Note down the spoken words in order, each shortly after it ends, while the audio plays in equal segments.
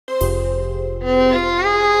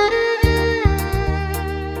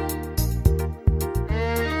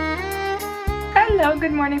Hello,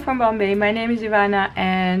 good morning from Bombay. My name is Ivana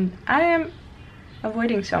and I am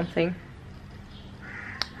avoiding something.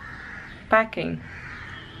 Packing.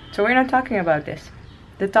 So we're not talking about this.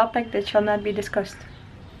 The topic that shall not be discussed.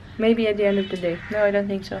 Maybe at the end of the day. No, I don't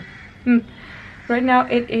think so. Right now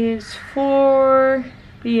it is 4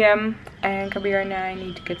 p.m. and Kabir and I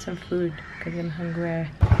need to get some food because I'm hungry.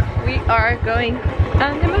 We are going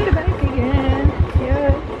on the motorbike again.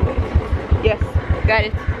 Yeah. Yes, got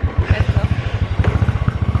it. Let's go.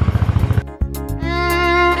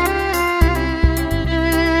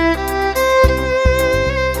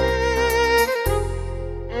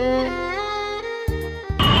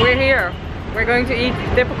 We're here. We're going to eat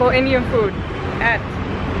typical Indian food at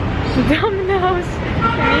Domino's. We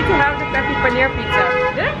need to have the peppy paneer pizza.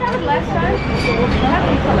 Did I have it last time? I had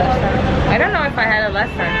pizza last time. I don't know if I had it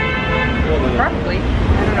last time. Probably. I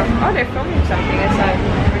don't know. Oh, they're filming something inside.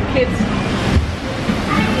 Kids.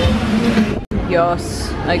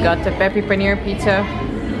 Yes, I got the peppy paneer pizza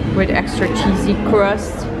with extra cheesy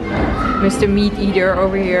crust. Mr. Meat Eater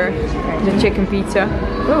over here. The chicken pizza.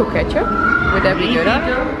 Oh, ketchup. Would that be good?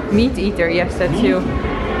 Meat Eater, yes, that's you.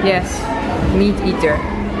 Yes, Meat Eater.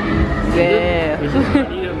 Yeah. Is it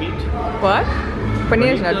paneer meat? What?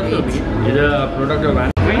 Paneer is not meat. Is a product of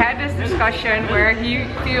animal. We had this discussion where he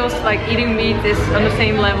feels like eating meat is on the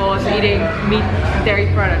same level as eating meat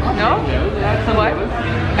dairy products. No? What?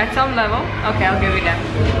 At some level? Okay, I'll give you that.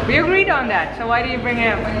 We agreed on that, so why do you bring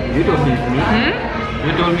it up? You told me it's meat.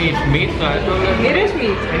 You told me it's meat, so I told you. It is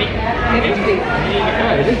meat. It is meat.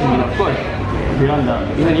 Yeah, it is meat, of course. Beyond that,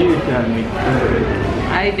 even you used to have meat.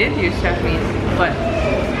 I did used to have meat, but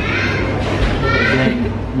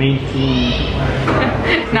mainstream.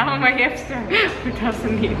 now I'm a hipster who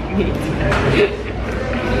doesn't need meat.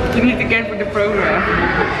 You need to get with the program.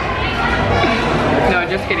 No,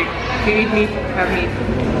 just kidding. If you eat meat, have meat.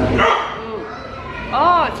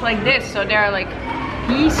 Oh, it's like this. So there are like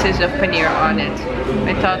pieces of paneer on it.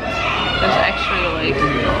 I thought it was actually like,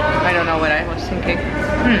 I don't know what I was thinking.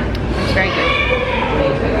 It's very good.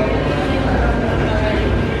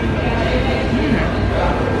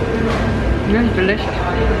 It's delicious.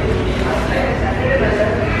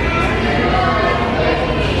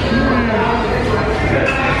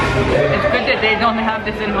 It's good that they don't have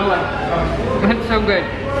this in Holland. It's so good.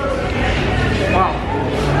 Wow.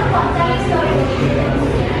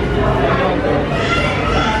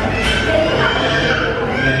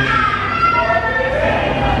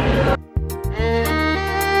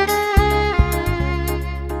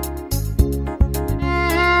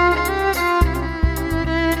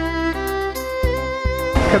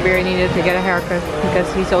 Kabir needed to get a haircut because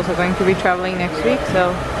he's also going to be traveling next week,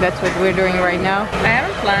 so that's what we're doing right now. I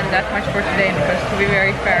haven't planned that much for today because, to be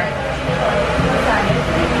very fair,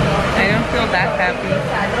 I don't feel that happy,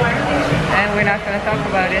 and we're not going to talk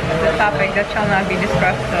about it. It's a topic that shall not be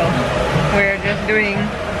discussed, so we're just doing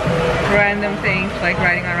random things like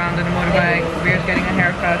riding around on a motorbike. Kabir's getting a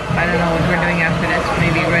haircut. I don't know what we're doing after this.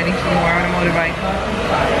 Maybe riding some more on a motorbike.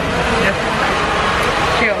 Just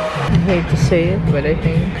chill. I hate to say it, but I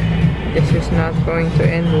think this is not going to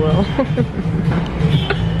end well. Do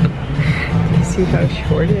you see how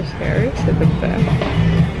short his hair is at the back?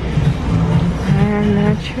 I'm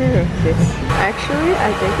not sure of this. Actually,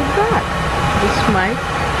 I take it back. This might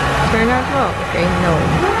turn out well. Okay, no.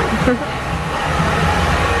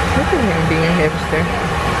 Look at him being a hipster.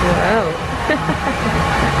 Wow.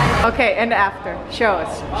 Okay, and after. Show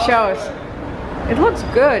us. Show us. It looks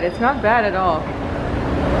good. It's not bad at all.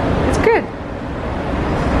 It's good.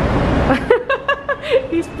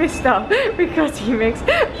 He's pissed off because he makes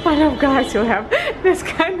fun of guys who have this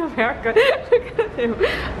kind of haircut. Look at him.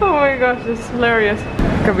 Oh my gosh, this is hilarious.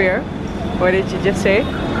 Kabir, what did you just say? A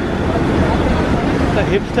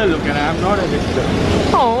hipster look, and I'm not a hipster.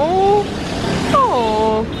 Oh.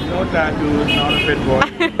 Oh. No tattoos, not a fit boy.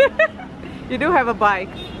 You do have a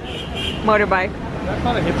bike. Motorbike. That's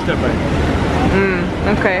not a hipster bike.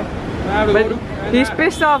 Okay. But he's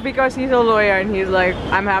pissed off because he's a lawyer and he's like,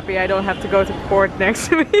 I'm happy I don't have to go to court next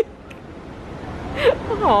week.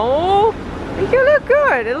 Oh, you look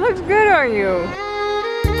good. It looks good on you.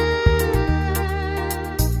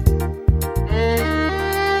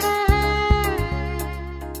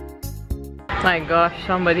 My gosh,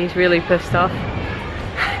 somebody's really pissed off.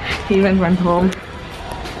 He even went home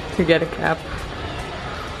to get a cab.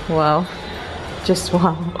 Wow. Just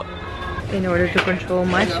wow. In order to control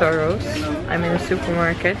my sorrows, I'm in a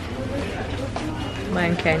supermarket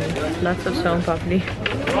buying candy. Lots of soap papdi.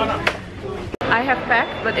 I have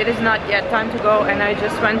packed, but it is not yet time to go, and I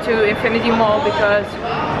just went to Infinity Mall because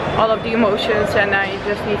all of the emotions and I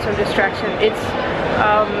just need some distraction. It's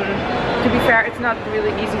To be fair, it's not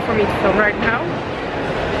really easy for me to film right now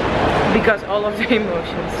because all of the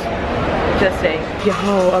emotions. Just saying.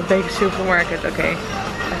 Yo, a big supermarket. Okay,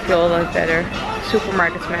 I feel a lot better.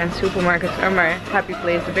 Supermarkets, man. Supermarkets are my happy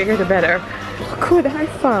place. The bigger the better. Look what I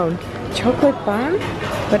found. Chocolate pan?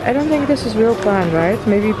 But I don't think this is real pan, right?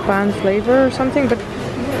 Maybe pan flavor or something, but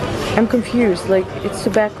I'm confused. Like, it's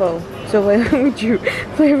tobacco. So why would you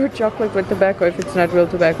flavor chocolate with tobacco if it's not real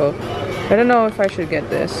tobacco? I don't know if I should get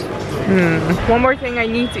this. One more thing I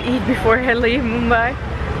need to eat before I leave Mumbai.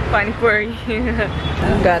 Pani puri.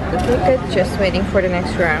 Got the ticket, just waiting for the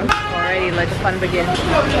next round. Alrighty, let the fun begin.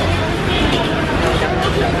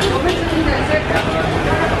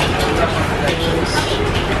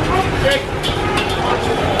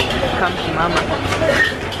 Come to mama.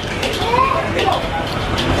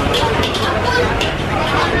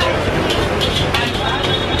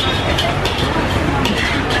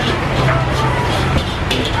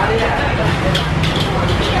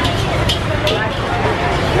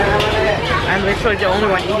 I'm literally the only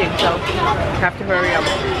one eating, so I have to hurry up.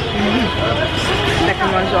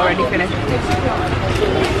 Second one's already finished.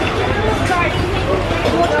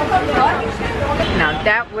 Now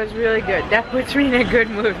that was really good. That puts me in a good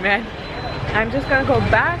mood, man. I'm just gonna go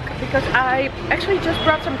back because I actually just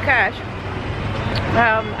brought some cash.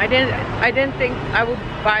 I didn't think I would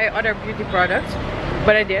buy other beauty products,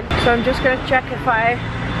 but I did. So I'm just gonna check if I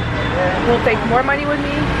will take more money with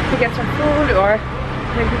me to get some food, or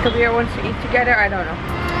maybe Kabir wants to eat together. I don't know.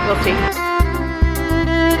 We'll see.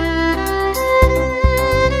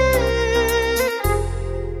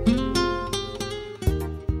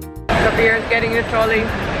 Kabir is getting the trolley.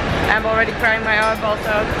 I'm already crying my eyeballs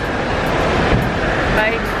out.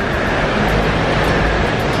 Bye.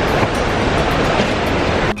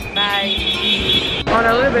 Bye. On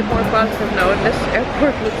a little bit more positive note, this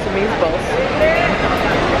airport looks amazeballs.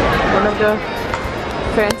 One of the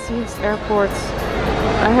fanciest airports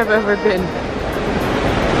I have ever been.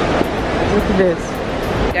 Look at this.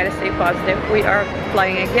 Gotta stay positive. We are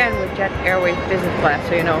flying again with Jet Airways business class,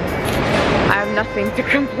 so you know I have nothing to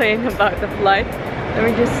complain about the flight. Let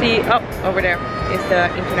me just see. Oh, over there is the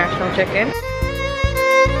international check-in.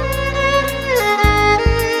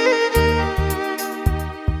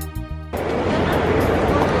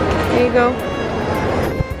 There you go.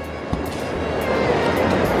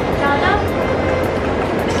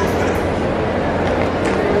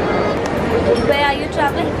 Where are you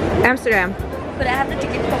traveling? Amsterdam. Could I have the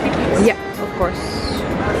ticket copy, please? Yeah, of course.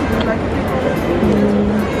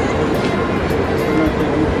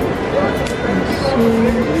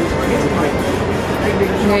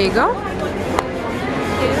 There you go.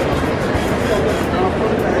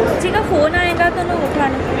 ठीक phone आएगा तो ना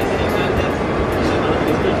उठाना.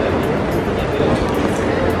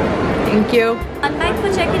 Thank you. One bag for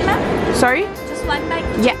check-in, ma'am? Sorry? Just one bag?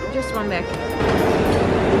 Yeah, just one bag.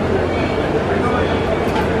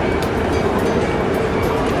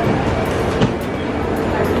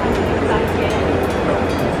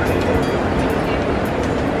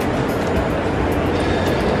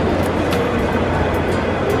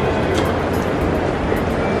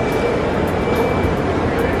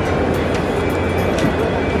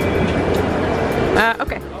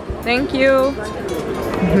 Okay. Thank you.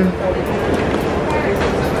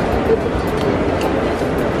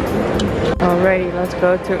 Alrighty, let's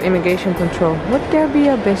go to immigration control. Would there be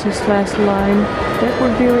a business class line? That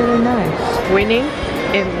would be really nice. Winning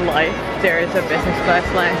in life, there is a business class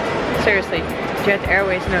line. Seriously, Jet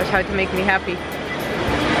Airways knows how to make me happy.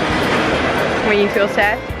 When you feel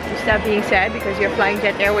sad, you stop being sad because you're flying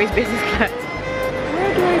Jet Airways business class.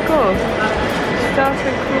 Where do I go? Staff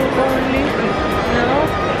and crew only? No?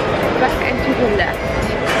 Back and to the left.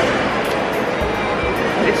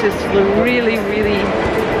 This is really, really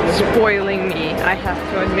spoiling me, I have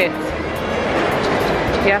to admit.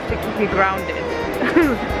 You have to keep me grounded.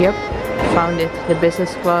 Yep, found it. The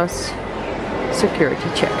business class security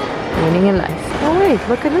check. Winning in life. Oh wait,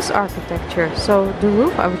 look at this architecture. So the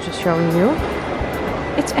roof I was just showing you,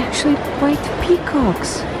 it's actually white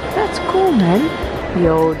peacocks. That's cool, man.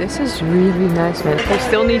 Yo, this is really nice, man. I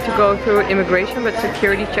still need to go through immigration, but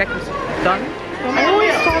security check is done. I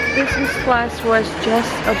always thought business class was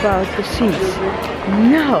just about the seats.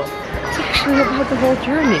 No, it's actually about the whole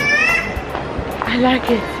journey. I like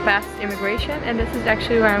it. Past immigration, and this is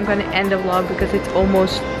actually where I'm gonna end the vlog because it's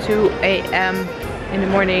almost 2 a.m. in the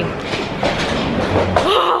morning.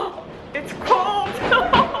 It's cold!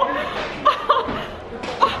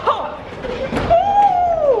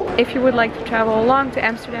 If you would like to travel along to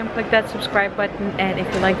Amsterdam, click that subscribe button, and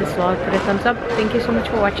if you like this vlog, put a thumbs up. Thank you so much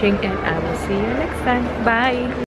for watching, and I will see you next time. Bye!